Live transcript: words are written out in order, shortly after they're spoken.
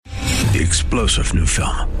The explosive new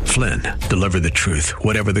film, Flynn, deliver the truth,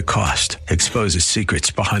 whatever the cost, exposes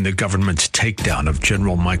secrets behind the government's takedown of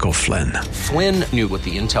General Michael Flynn. Flynn knew what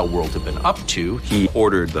the intel world had been up to. He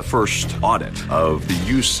ordered the first audit of the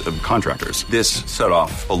use of contractors. This set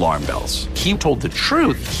off alarm bells. He told the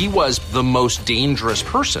truth. He was the most dangerous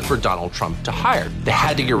person for Donald Trump to hire. They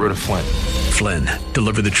had to get rid of Flynn. Flynn,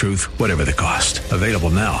 deliver the truth, whatever the cost. Available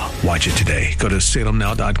now. Watch it today. Go to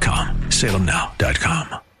salemnow.com.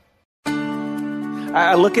 salemnow.com.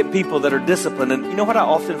 I look at people that are disciplined, and you know what I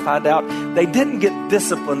often find out? They didn't get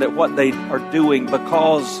disciplined at what they are doing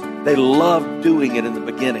because they loved doing it in the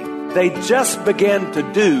beginning. They just began to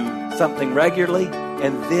do something regularly,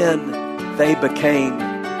 and then they became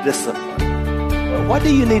disciplined. What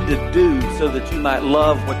do you need to do so that you might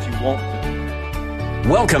love what you want to do?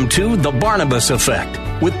 Welcome to The Barnabas Effect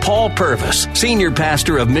with Paul Purvis, Senior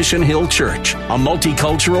Pastor of Mission Hill Church, a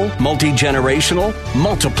multicultural, multi-generational,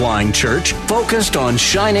 multiplying church focused on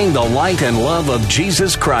shining the light and love of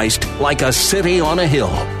Jesus Christ like a city on a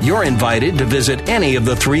hill. You're invited to visit any of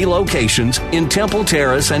the 3 locations in Temple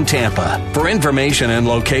Terrace and Tampa. For information and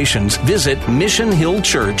locations, visit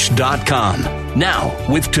missionhillchurch.com.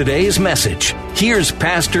 Now, with today's message, here's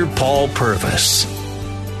Pastor Paul Purvis.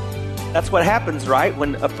 That's what happens, right,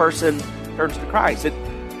 when a person turns to Christ.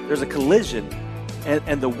 There's a collision,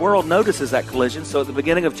 and the world notices that collision. So at the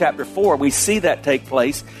beginning of chapter 4, we see that take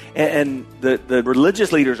place, and the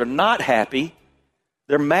religious leaders are not happy.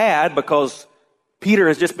 They're mad because Peter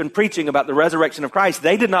has just been preaching about the resurrection of Christ.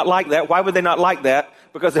 They did not like that. Why would they not like that?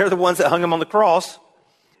 Because they're the ones that hung him on the cross.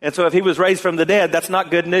 And so if he was raised from the dead, that's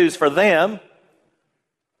not good news for them,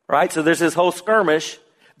 right? So there's this whole skirmish.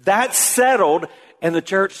 That's settled, and the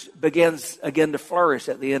church begins again to flourish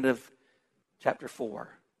at the end of chapter 4.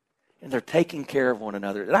 And they're taking care of one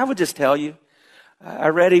another. And I would just tell you, I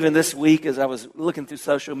read even this week as I was looking through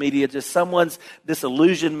social media, just someone's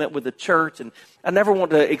disillusionment with the church. And I never want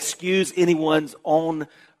to excuse anyone's own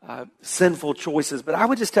sinful choices. But I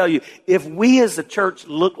would just tell you, if we as a church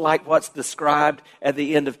look like what's described at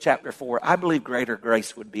the end of chapter 4, I believe greater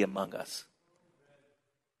grace would be among us.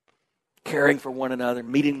 Caring for one another,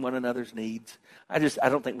 meeting one another's needs. I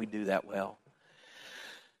don't think we do that well.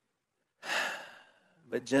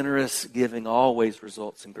 But generous giving always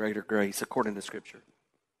results in greater grace, according to Scripture.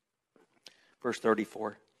 Verse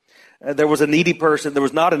 34. There was not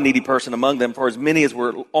a needy person among them, for as many as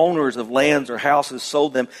were owners of lands or houses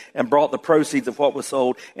sold them and brought the proceeds of what was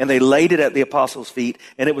sold, and they laid it at the apostles' feet,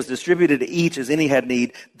 and it was distributed to each as any had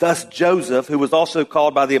need. Thus Joseph, who was also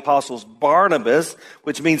called by the apostles Barnabas,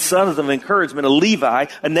 which means sons of encouragement, a Levi,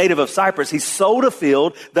 a native of Cyprus, he sold a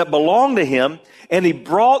field that belonged to him, and he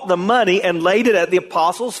brought the money and laid it at the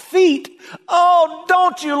apostles' feet. Oh,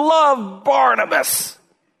 don't you love Barnabas?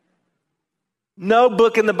 No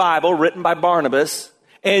book in the Bible written by Barnabas,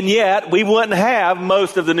 and yet we wouldn't have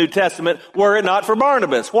most of the New Testament were it not for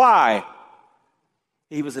Barnabas. Why?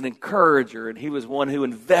 He was an encourager, and he was one who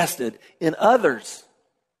invested in others,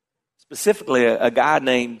 specifically a guy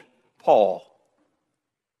named Paul.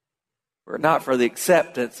 Were it not for the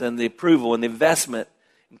acceptance and the approval and the investment,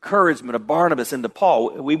 encouragement of Barnabas into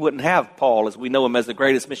Paul, we wouldn't have Paul as we know him as the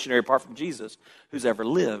greatest missionary apart from Jesus who's ever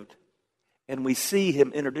lived. And we see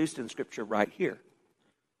him introduced in Scripture right here.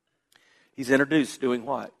 He's introduced doing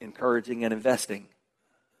what? Encouraging and investing.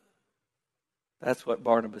 That's what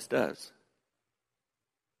Barnabas does.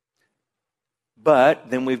 But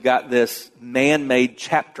then we've got this man-made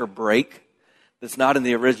chapter break that's not in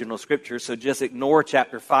the original Scripture, so just ignore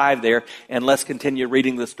chapter 5 there and let's continue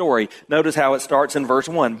reading the story. Notice how it starts in verse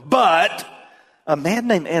 1. But a man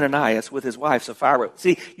named Ananias with his wife Sapphira.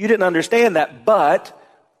 See, you didn't understand that but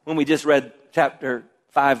when we just read chapter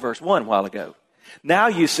 5, verse 1 a while ago. Now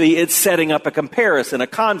you see it's setting up a comparison, a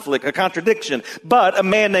conflict, a contradiction. But a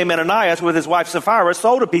man named Ananias with his wife Sapphira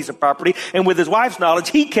sold a piece of property, and with his wife's knowledge,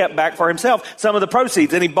 he kept back for himself some of the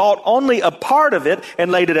proceeds, and he bought only a part of it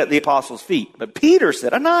and laid it at the apostles' feet. But Peter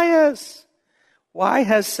said, Ananias, why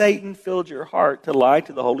has Satan filled your heart to lie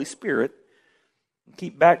to the Holy Spirit and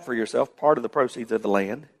keep back for yourself part of the proceeds of the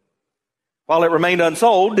land? While it remained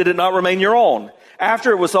unsold, did it not remain your own?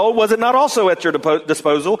 After it was sold, was it not also at your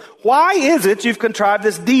disposal? Why is it you've contrived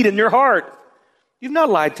this deed in your heart? You've not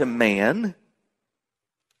lied to man,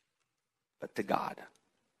 but to God.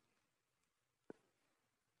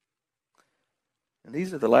 And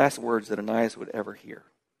these are the last words that Ananias would ever hear.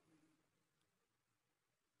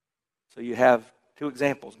 So you have 2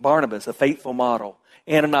 examples. Barnabas, a faithful model.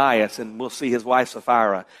 Ananias, and we'll see his wife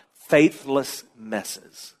Sapphira, faithless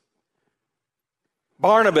messes.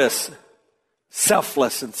 Barnabas,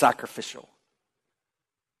 selfless and sacrificial.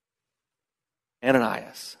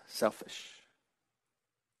 Ananias, selfish.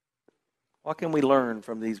 What can we learn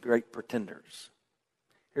from these great pretenders?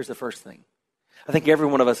 Here's the first thing. I think every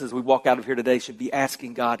one of us, as we walk out of here today, should be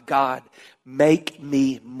asking God, God, make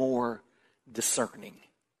me more discerning.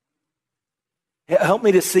 Help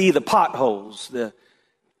me to see the potholes, the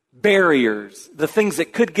barriers, the things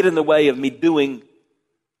that could get in the way of me doing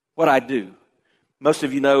what I do. Most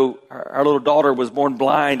of you know our little daughter was born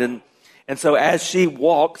blind, and so as she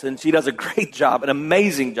walks, and she does a great job, an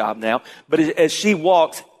amazing job now, but as she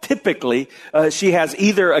walks, typically she has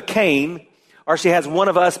either a cane or she has one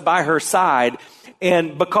of us by her side.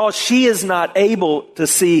 And because she is not able to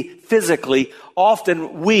see physically,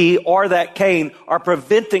 often we or that cane are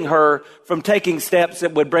preventing her from taking steps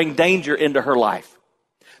that would bring danger into her life.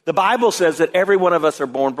 The Bible says that every one of us are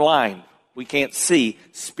born blind. We can't see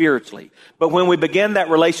spiritually. But when we begin that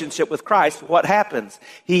relationship with Christ, what happens?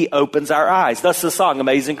 He opens our eyes. Thus the song,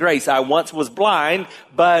 Amazing Grace. I once was blind,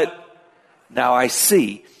 but now I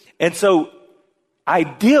see. And so,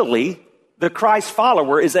 ideally, the Christ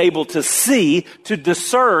follower is able to see, to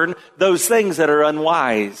discern those things that are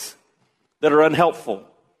unwise, that are unhelpful,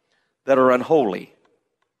 that are unholy.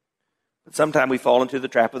 But sometimes we fall into the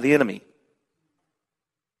trap of the enemy.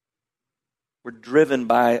 We're driven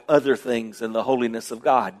by other things than the holiness of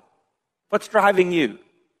God. What's driving you?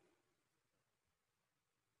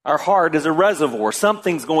 Our heart is a reservoir.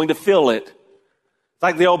 Something's going to fill it. It's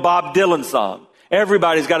like the old Bob Dylan song.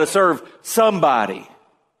 Everybody's got to serve somebody.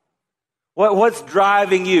 What's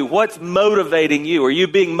driving you? What's motivating you? Are you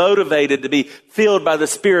being motivated to be filled by the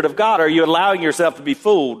Spirit of God? Or are you allowing yourself to be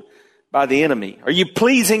fooled by the enemy? Are you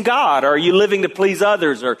pleasing God? Or are you living to please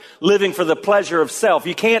others? Or living for the pleasure of self?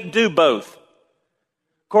 You can't do both.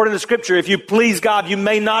 According to Scripture, if you please God, you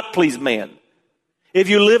may not please man. If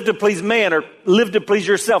you live to please man or live to please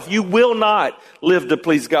yourself, you will not live to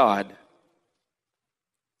please God.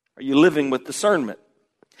 Are you living with discernment?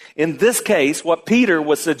 In this case, what Peter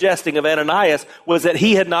was suggesting of Ananias was that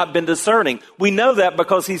he had not been discerning. We know that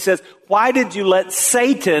because he says, why did you let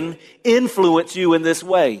Satan influence you in this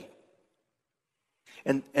way?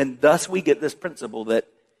 And thus we get this principle that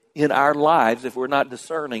in our lives, if we're not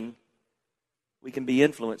discerning, we can be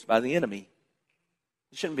influenced by the enemy.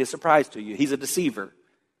 It shouldn't be a surprise to you. He's a deceiver.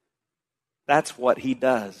 That's what he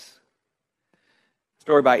does.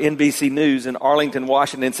 Story by NBC News in Arlington,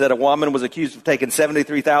 Washington said a woman was accused of taking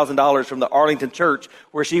 $73,000 from the Arlington church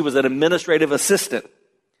where she was an administrative assistant.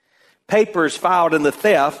 Papers filed in the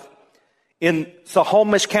theft in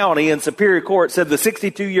Snohomish County in Superior Court said the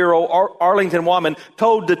 62-year-old Arlington woman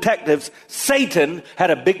told detectives Satan had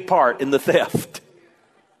a big part in the theft.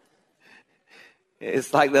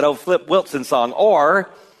 It's like that old Flip Wilson song or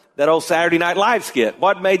that old Saturday Night Live skit.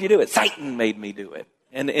 What made you do it? Satan made me do it.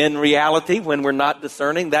 And in reality, when we're not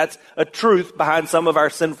discerning, that's a truth behind some of our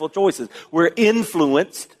sinful choices. We're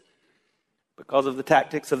influenced because of the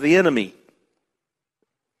tactics of the enemy.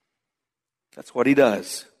 That's what he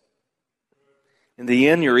does. In the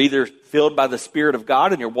end, you're either filled by the Spirit of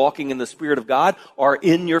God and you're walking in the Spirit of God, or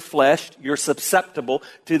in your flesh, you're susceptible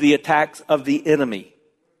to the attacks of the enemy.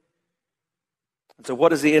 And so what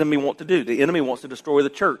does the enemy want to do? The enemy wants to destroy the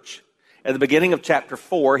church. At the beginning of chapter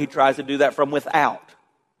 4, he tries to do that from without.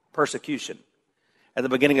 Persecution. At the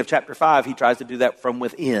beginning of chapter 5, he tries to do that from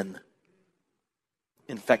within.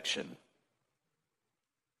 Infection.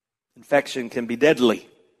 Infection can be deadly.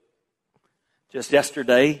 Just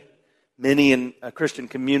yesterday, many in a Christian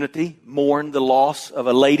community mourned the loss of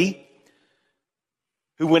a lady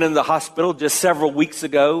who went into the hospital just several weeks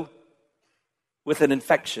ago with an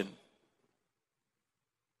infection.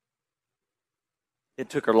 It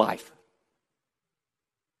took her life.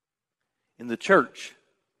 In the church,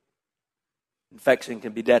 infection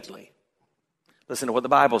can be deadly. Listen to what the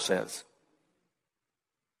Bible says.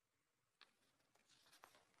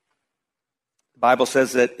 The Bible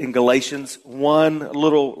says that in Galatians, one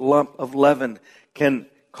little lump of leaven can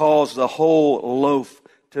cause the whole loaf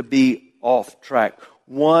to be off track.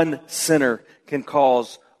 One sinner can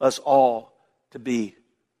cause us all to be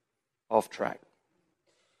off track.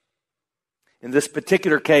 In this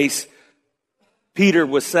particular case, Peter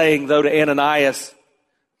was saying, though, to Ananias,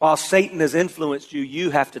 while Satan has influenced you,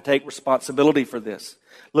 you have to take responsibility for this.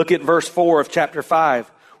 Look at verse 4 of chapter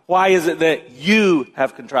 5. Why is it that you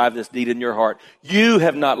have contrived this deed in your heart? You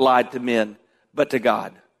have not lied to men, but to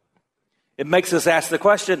God. It makes us ask the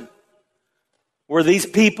question, were these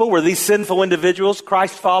people, were these sinful individuals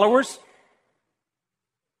Christ followers?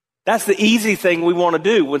 That's the easy thing we want to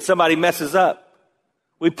do when somebody messes up.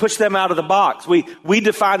 We push them out of the box. We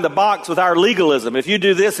define the box with our legalism. If you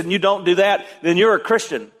do this and you don't do that, then you're a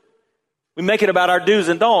Christian. We make it about our do's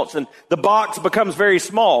and don'ts, and the box becomes very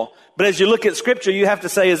small. But as you look at Scripture, you have to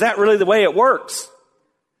say, is that really the way it works?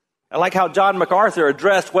 I like how John MacArthur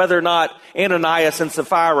addressed whether or not Ananias and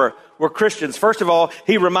Sapphira were Christians. First of all,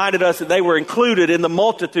 he reminded us that they were included in the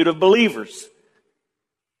multitude of believers.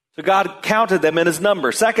 So God counted them in his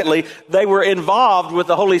number. Secondly, they were involved with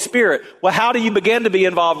the Holy Spirit. Well, how do you begin to be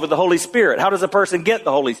involved with the Holy Spirit? How does a person get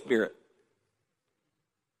the Holy Spirit?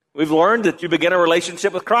 We've learned that you begin a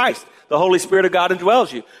relationship with Christ. The Holy Spirit of God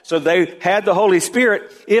indwells you. So they had the Holy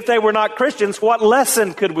Spirit. If they were not Christians, what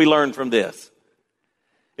lesson could we learn from this?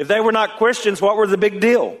 If they were not Christians, what were the big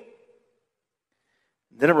deal?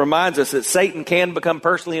 Then it reminds us that Satan can become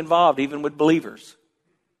personally involved even with believers.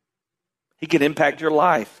 He can impact your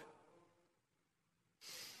life.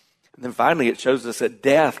 And then finally it shows us that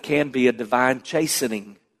death can be a divine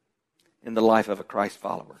chastening in the life of a Christ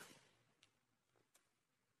follower.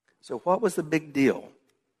 So what was the big deal?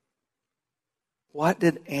 What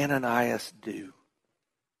did Ananias do?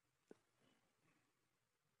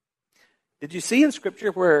 Did you see in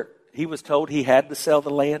Scripture where he was told he had to sell the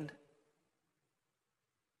land?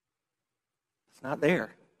 It's not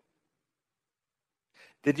there.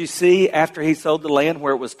 Did you see after he sold the land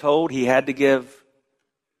where it was told he had to give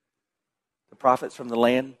the profits from the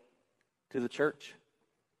land to the church?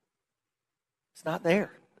 It's not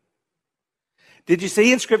there. Did you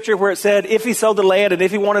see in Scripture where it said if he sold the land and if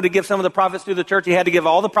he wanted to give some of the profits to the church, he had to give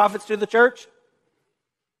all the profits to the church?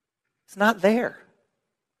 It's not there.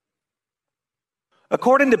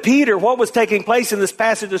 According to Peter, what was taking place in this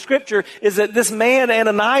passage of Scripture is that this man,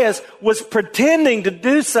 Ananias, was pretending to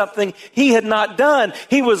do something he had not done.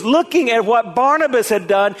 He was looking at what Barnabas had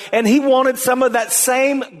done, and he wanted some of that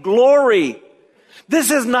same glory.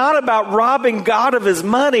 This is not about robbing God of his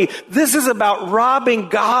money. This is about robbing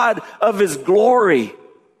God of his glory.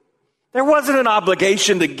 There wasn't an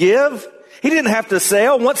obligation to give. He didn't have to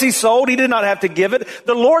sell. Once he sold, he did not have to give it.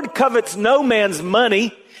 The Lord covets no man's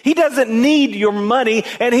money. He doesn't need your money,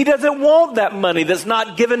 and he doesn't want that money that's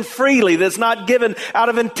not given freely, that's not given out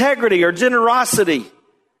of integrity or generosity.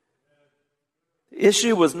 The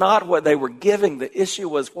issue was not what they were giving. The issue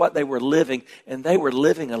was what they were living, and they were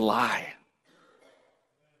living a lie.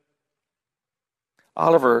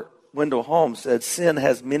 Oliver Wendell Holmes said, sin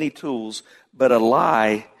has many tools, but a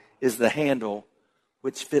lie is the handle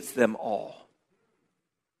which fits them all.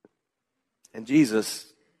 And Jesus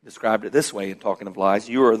described it this way in talking of lies.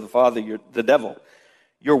 You are the father, you're the devil.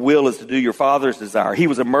 Your will is to do your father's desire. He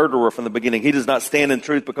was a murderer from the beginning. He does not stand in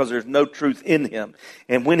truth because there's no truth in him.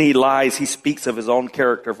 And when he lies, he speaks of his own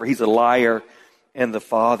character, for he's a liar and the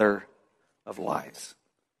father of lies.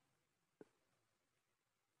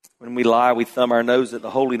 When we lie, we thumb our nose at the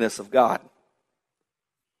holiness of God.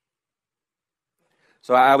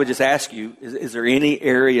 So I would just ask you, is there any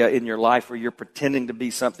area in your life where you're pretending to be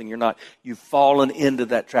something you're not? You've fallen into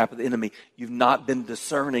that trap of the enemy. You've not been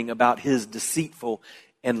discerning about his deceitful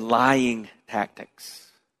and lying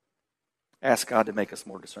tactics. Ask God to make us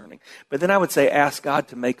more discerning. But then I would say ask God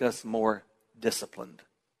to make us more disciplined.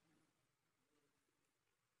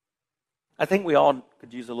 I think we all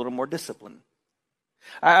could use a little more discipline.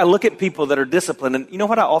 I look at people that are disciplined, and you know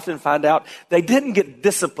what I often find out? They didn't get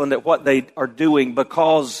disciplined at what they are doing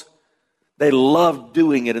because they loved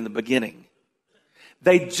doing it in the beginning.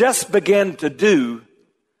 They just began to do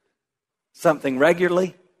something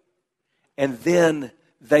regularly, and then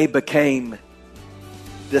they became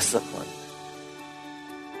disciplined.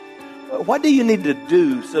 What do you need to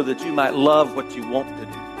do so that you might love what you want to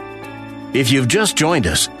do? If you've just joined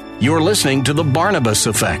us, you're listening to The Barnabas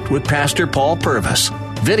Effect with Pastor Paul Purvis.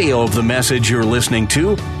 Video of the message you're listening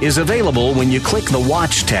to is available when you click the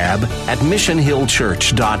Watch tab at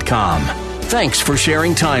missionhillchurch.com. Thanks for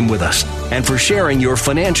sharing time with us and for sharing your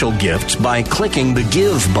financial gifts by clicking the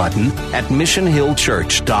Give button at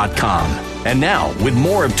missionhillchurch.com. And now, with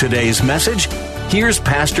more of today's message, here's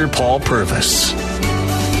Pastor Paul Purvis.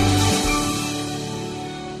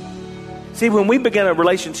 See, when we begin a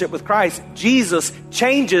relationship with Christ, Jesus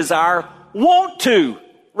changes our want to,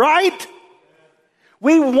 right?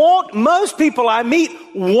 Most people I meet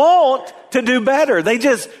want to do better. They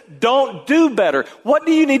just don't do better. What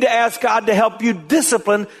do you need to ask God to help you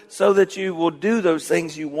discipline so that you will do those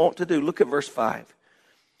things you want to do? Look at verse 5.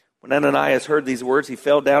 When Ananias heard these words, he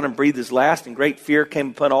fell down and breathed his last, and great fear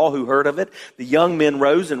came upon all who heard of it. The young men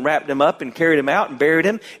rose and wrapped him up and carried him out and buried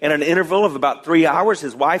him. In an interval of about 3 hours,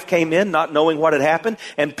 his wife came in, not knowing what had happened.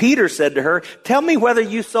 And Peter said to her, "Tell me whether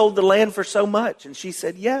you sold the land for so much." And she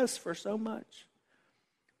said, "Yes, for so much."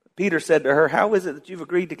 Peter said to her, "How is it that you've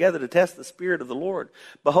agreed together to test the Spirit of the Lord?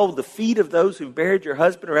 Behold, the feet of those who buried your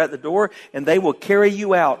husband are at the door, and they will carry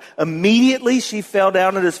you out." Immediately she fell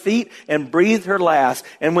down at his feet and breathed her last.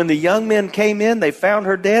 And when the young men came in, they found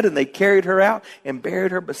her dead, and they carried her out and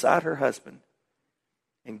buried her beside her husband.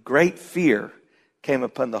 And great fear came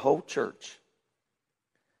upon the whole church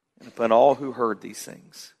and upon all who heard these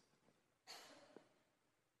things.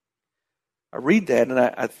 I read that and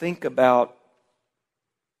I think about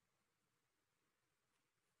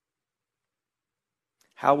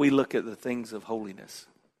how we look at the things of holiness.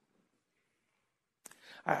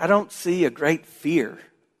 I don't see a great fear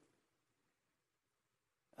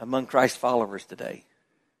among Christ followers today.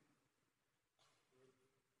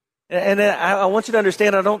 And I want you to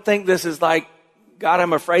understand, I don't think this is like, God,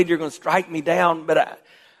 I'm afraid you're going to strike me down, but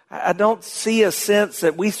I don't see a sense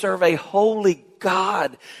that we serve a holy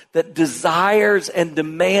God that desires and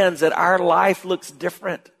demands that our life looks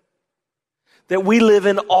different. That we live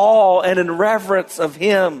in awe and in reverence of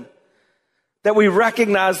Him. That we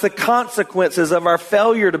recognize the consequences of our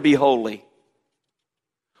failure to be holy.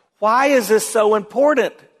 Why is this so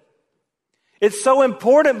important? It's so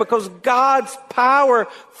important because God's power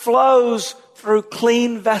flows through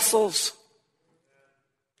clean vessels.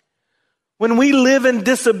 When we live in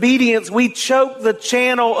disobedience, we choke the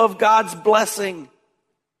channel of God's blessing.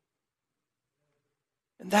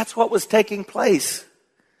 And that's what was taking place.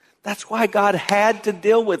 That's why God had to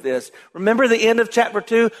deal with this. Remember the end of chapter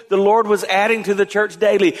 2? The Lord was adding to the church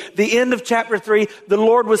daily. The end of chapter 3, the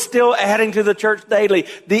Lord was still adding to the church daily.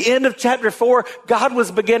 The end of chapter 4, God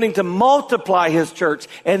was beginning to multiply His church.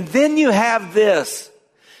 And then you have this.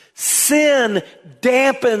 Sin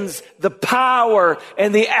dampens the power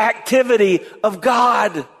and the activity of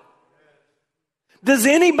God. Does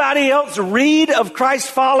anybody else read of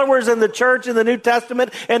Christ's followers in the church in the New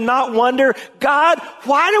Testament and not wonder, God,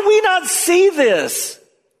 why do we not see this?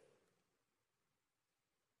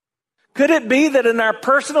 Could it be that in our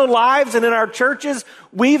personal lives and in our churches,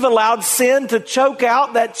 we've allowed sin to choke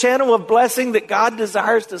out that channel of blessing that God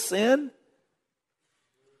desires to send?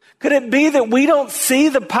 Could it be that we don't see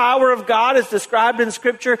the power of God as described in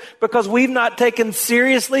Scripture because we've not taken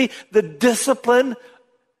seriously the discipline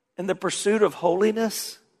and the pursuit of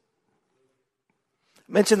holiness?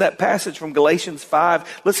 I mentioned that passage from Galatians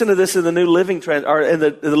 5. Listen to this in the New Living or in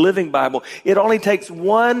the Living Bible. It only takes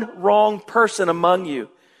one wrong person among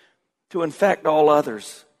you to infect all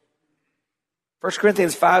others. 1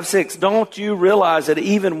 Corinthians 5:6. Don't you realize that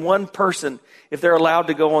even one person, if they're allowed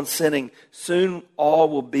to go on sinning, soon all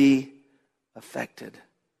will be affected?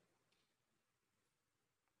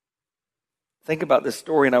 Think about this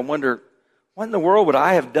story and I wonder, what in the world would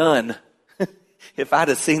I have done if I'd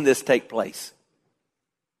have seen this take place?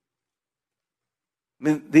 I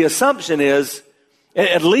mean, the assumption is,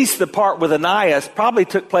 at least the part with Ananias probably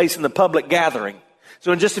took place in the public gathering.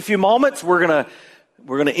 So in just a few moments, we're going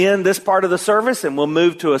to end this part of the service and we'll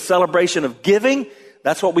move to a celebration of giving.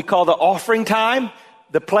 That's what we call the offering time.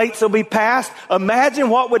 The plates will be passed. Imagine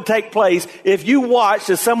what would take place if you watched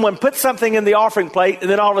as someone put something in the offering plate and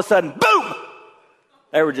then all of a sudden, boom,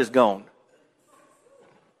 they were just gone.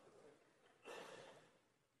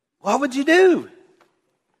 What would you do?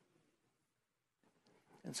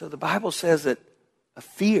 And so the Bible says that a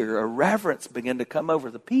fear, a reverence began to come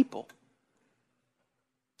over the people.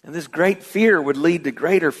 And this great fear would lead to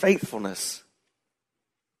greater faithfulness.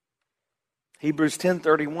 Hebrews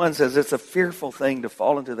 10:31 says it's a fearful thing to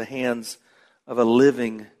fall into the hands of a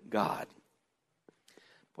living God.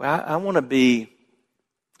 Well, I want to be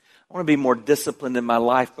more disciplined in my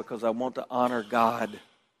life because I want to honor God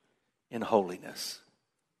in holiness.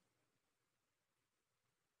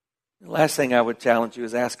 The last thing I would challenge you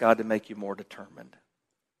is ask God to make you more determined.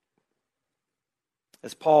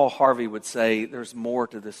 As Paul Harvey would say, there's more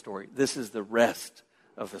to this story. This is the rest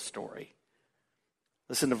of the story.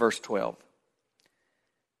 Listen to verse 12.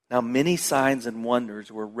 Now many signs and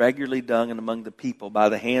wonders were regularly done among the people by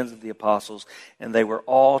the hands of the apostles, and they were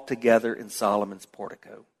all together in Solomon's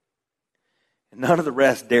portico. And none of the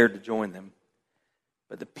rest dared to join them,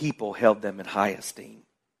 but the people held them in high esteem.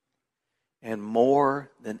 And more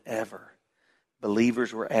than ever,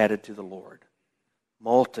 believers were added to the Lord,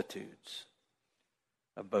 multitudes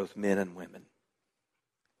of both men and women.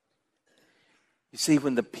 You see,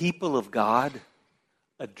 when the people of God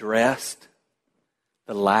addressed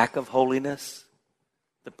the lack of holiness,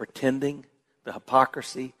 the pretending, the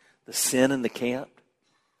hypocrisy, the sin in the camp,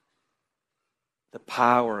 the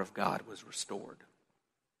power of God was restored.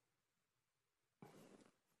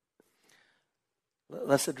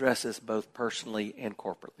 Let's address this both personally and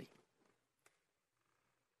corporately.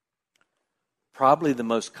 probably the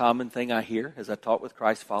most common thing I hear as I talk with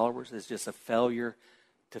Christ followers is just a failure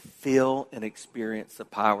to feel and experience the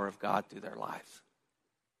power of God through their lives.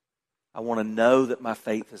 I want to know that my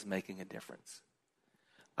faith is making a difference.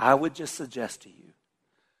 I would just suggest to you,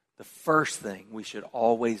 the first thing we should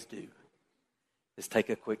always do is take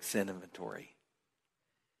a quick sin inventory.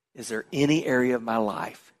 Is there any area of my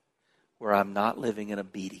life where I'm not living in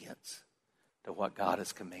obedience to what God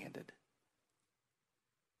has commanded?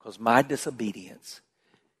 Because my disobedience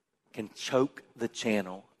can choke the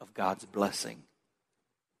channel of God's blessing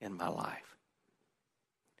in my life.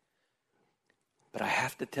 But I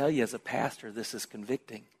have to tell you, as a pastor, this is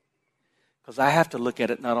convicting. Because I have to look at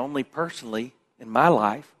it not only personally in my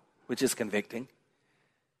life, which is convicting,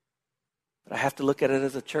 but I have to look at it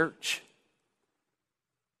as a church.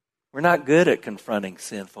 We're not good at confronting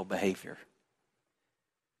sinful behavior.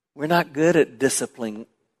 We're not good at disciplining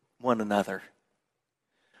one another.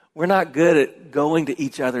 We're not good at going to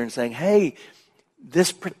each other and saying, hey,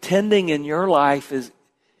 this pretending in your life is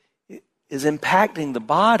impacting the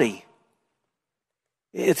body.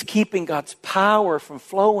 It's keeping God's power from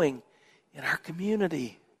flowing in our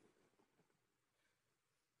community.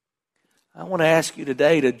 I want to ask you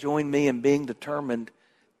today to join me in being determined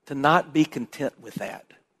to not be content with that,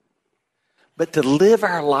 but to live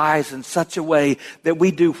our lives in such a way that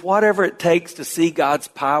we do whatever it takes to see God's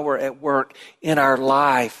power at work in our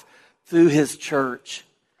life through His church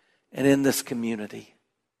and in this community.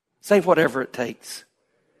 Say whatever it takes.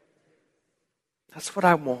 That's what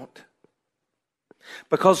I want.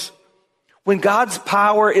 Because when God's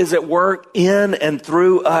power is at work in and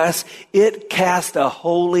through us, it casts a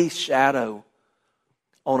holy shadow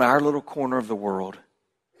on our little corner of the world.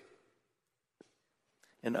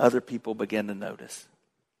 And other people begin to notice.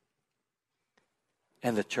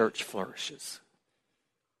 And the church flourishes.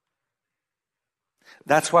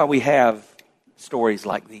 That's why we have stories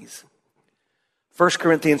like these. 1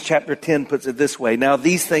 Corinthians chapter 10 puts it this way. Now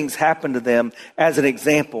these things happen to them as an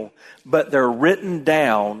example, but they're written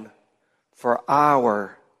down for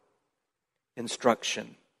our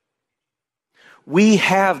instruction. We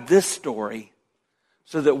have this story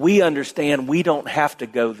so that we understand we don't have to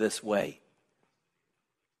go this way.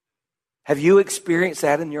 Have you experienced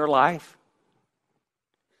that in your life?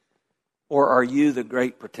 Or are you the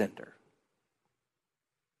great pretender?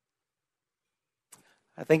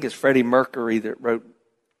 I think it's Freddie Mercury that wrote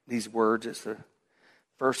these words. It's the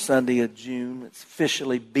first Sunday of June. It's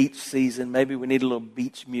officially beach season. Maybe we need a little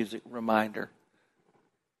beach music reminder.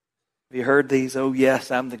 Have you heard these? Oh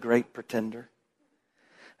yes, I'm the great pretender.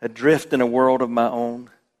 Adrift in a world of my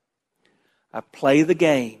own. I play the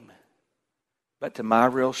game, but to my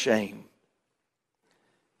real shame,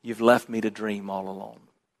 you've left me to dream all alone.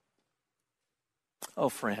 Oh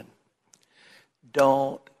friend,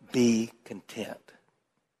 don't be content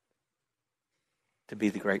to be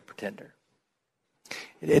the great pretender.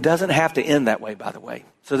 It doesn't have to end that way, by the way.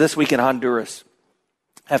 So this week in Honduras,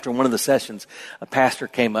 after one of the sessions, a pastor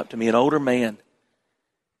came up to me, an older man.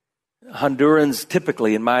 Hondurans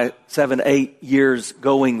typically, in my 7-8 years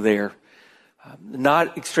going there,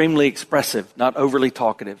 not extremely expressive, not overly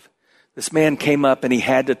talkative. This man came up and he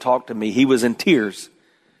had to talk to me. He was in tears.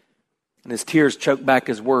 And his tears choked back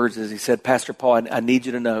his words as he said, Pastor Paul, I need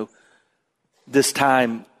you to know this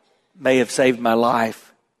time may have saved my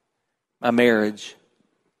life, my marriage,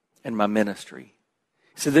 and my ministry.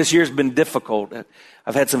 He said, this year's been difficult.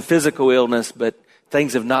 I've had some physical illness, but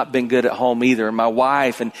things have not been good at home either. And my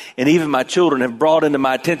wife and even my children have brought into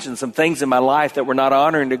my attention some things in my life that were not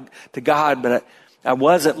honoring to God, but I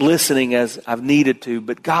wasn't listening as I've needed to.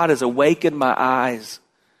 But God has awakened my eyes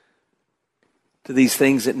to these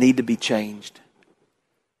things that need to be changed.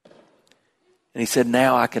 And he said,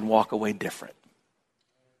 now I can walk away different.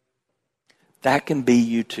 That can be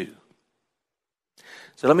you too.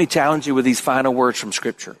 So let me challenge you with these final words from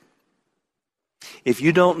Scripture. If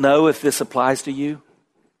you don't know if this applies to you,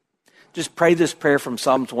 just pray this prayer from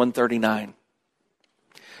Psalms 139.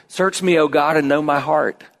 Search me, O God, and know my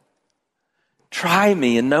heart. Try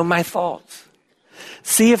me and know my thoughts.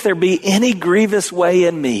 See if there be any grievous way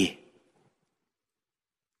in me,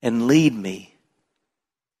 and lead me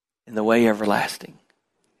in the way everlasting.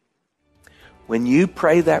 When you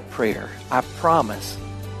pray that prayer, I promise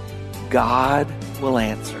God will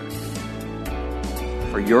answer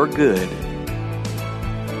for your good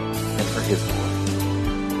and for His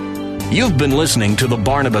glory. You've been listening to The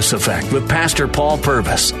Barnabas Effect with Pastor Paul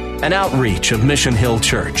Purvis, an outreach of Mission Hill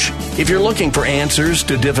Church. If you're looking for answers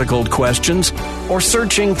to difficult questions or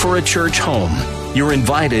searching for a church home, You're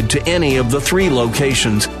invited to any of the 3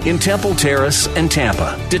 locations in Temple Terrace and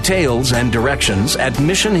Tampa. Details and directions at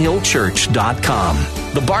missionhillchurch.com.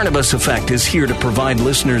 The Barnabas Effect is here to provide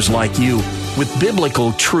listeners like you with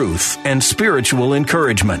biblical truth and spiritual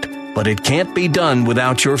encouragement, but it can't be done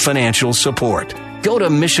without your financial support. Go to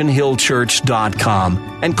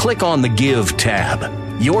missionhillchurch.com and click on the Give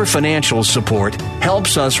tab. Your financial support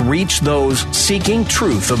helps us reach those seeking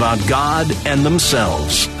truth about God and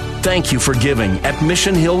themselves. Thank you for giving at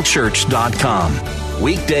missionhillchurch.com.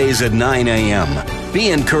 Weekdays at 9 a.m.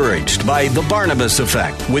 Be encouraged by The Barnabas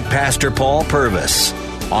Effect with Pastor Paul Purvis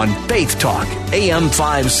on Faith Talk, AM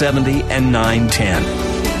 570 and 910.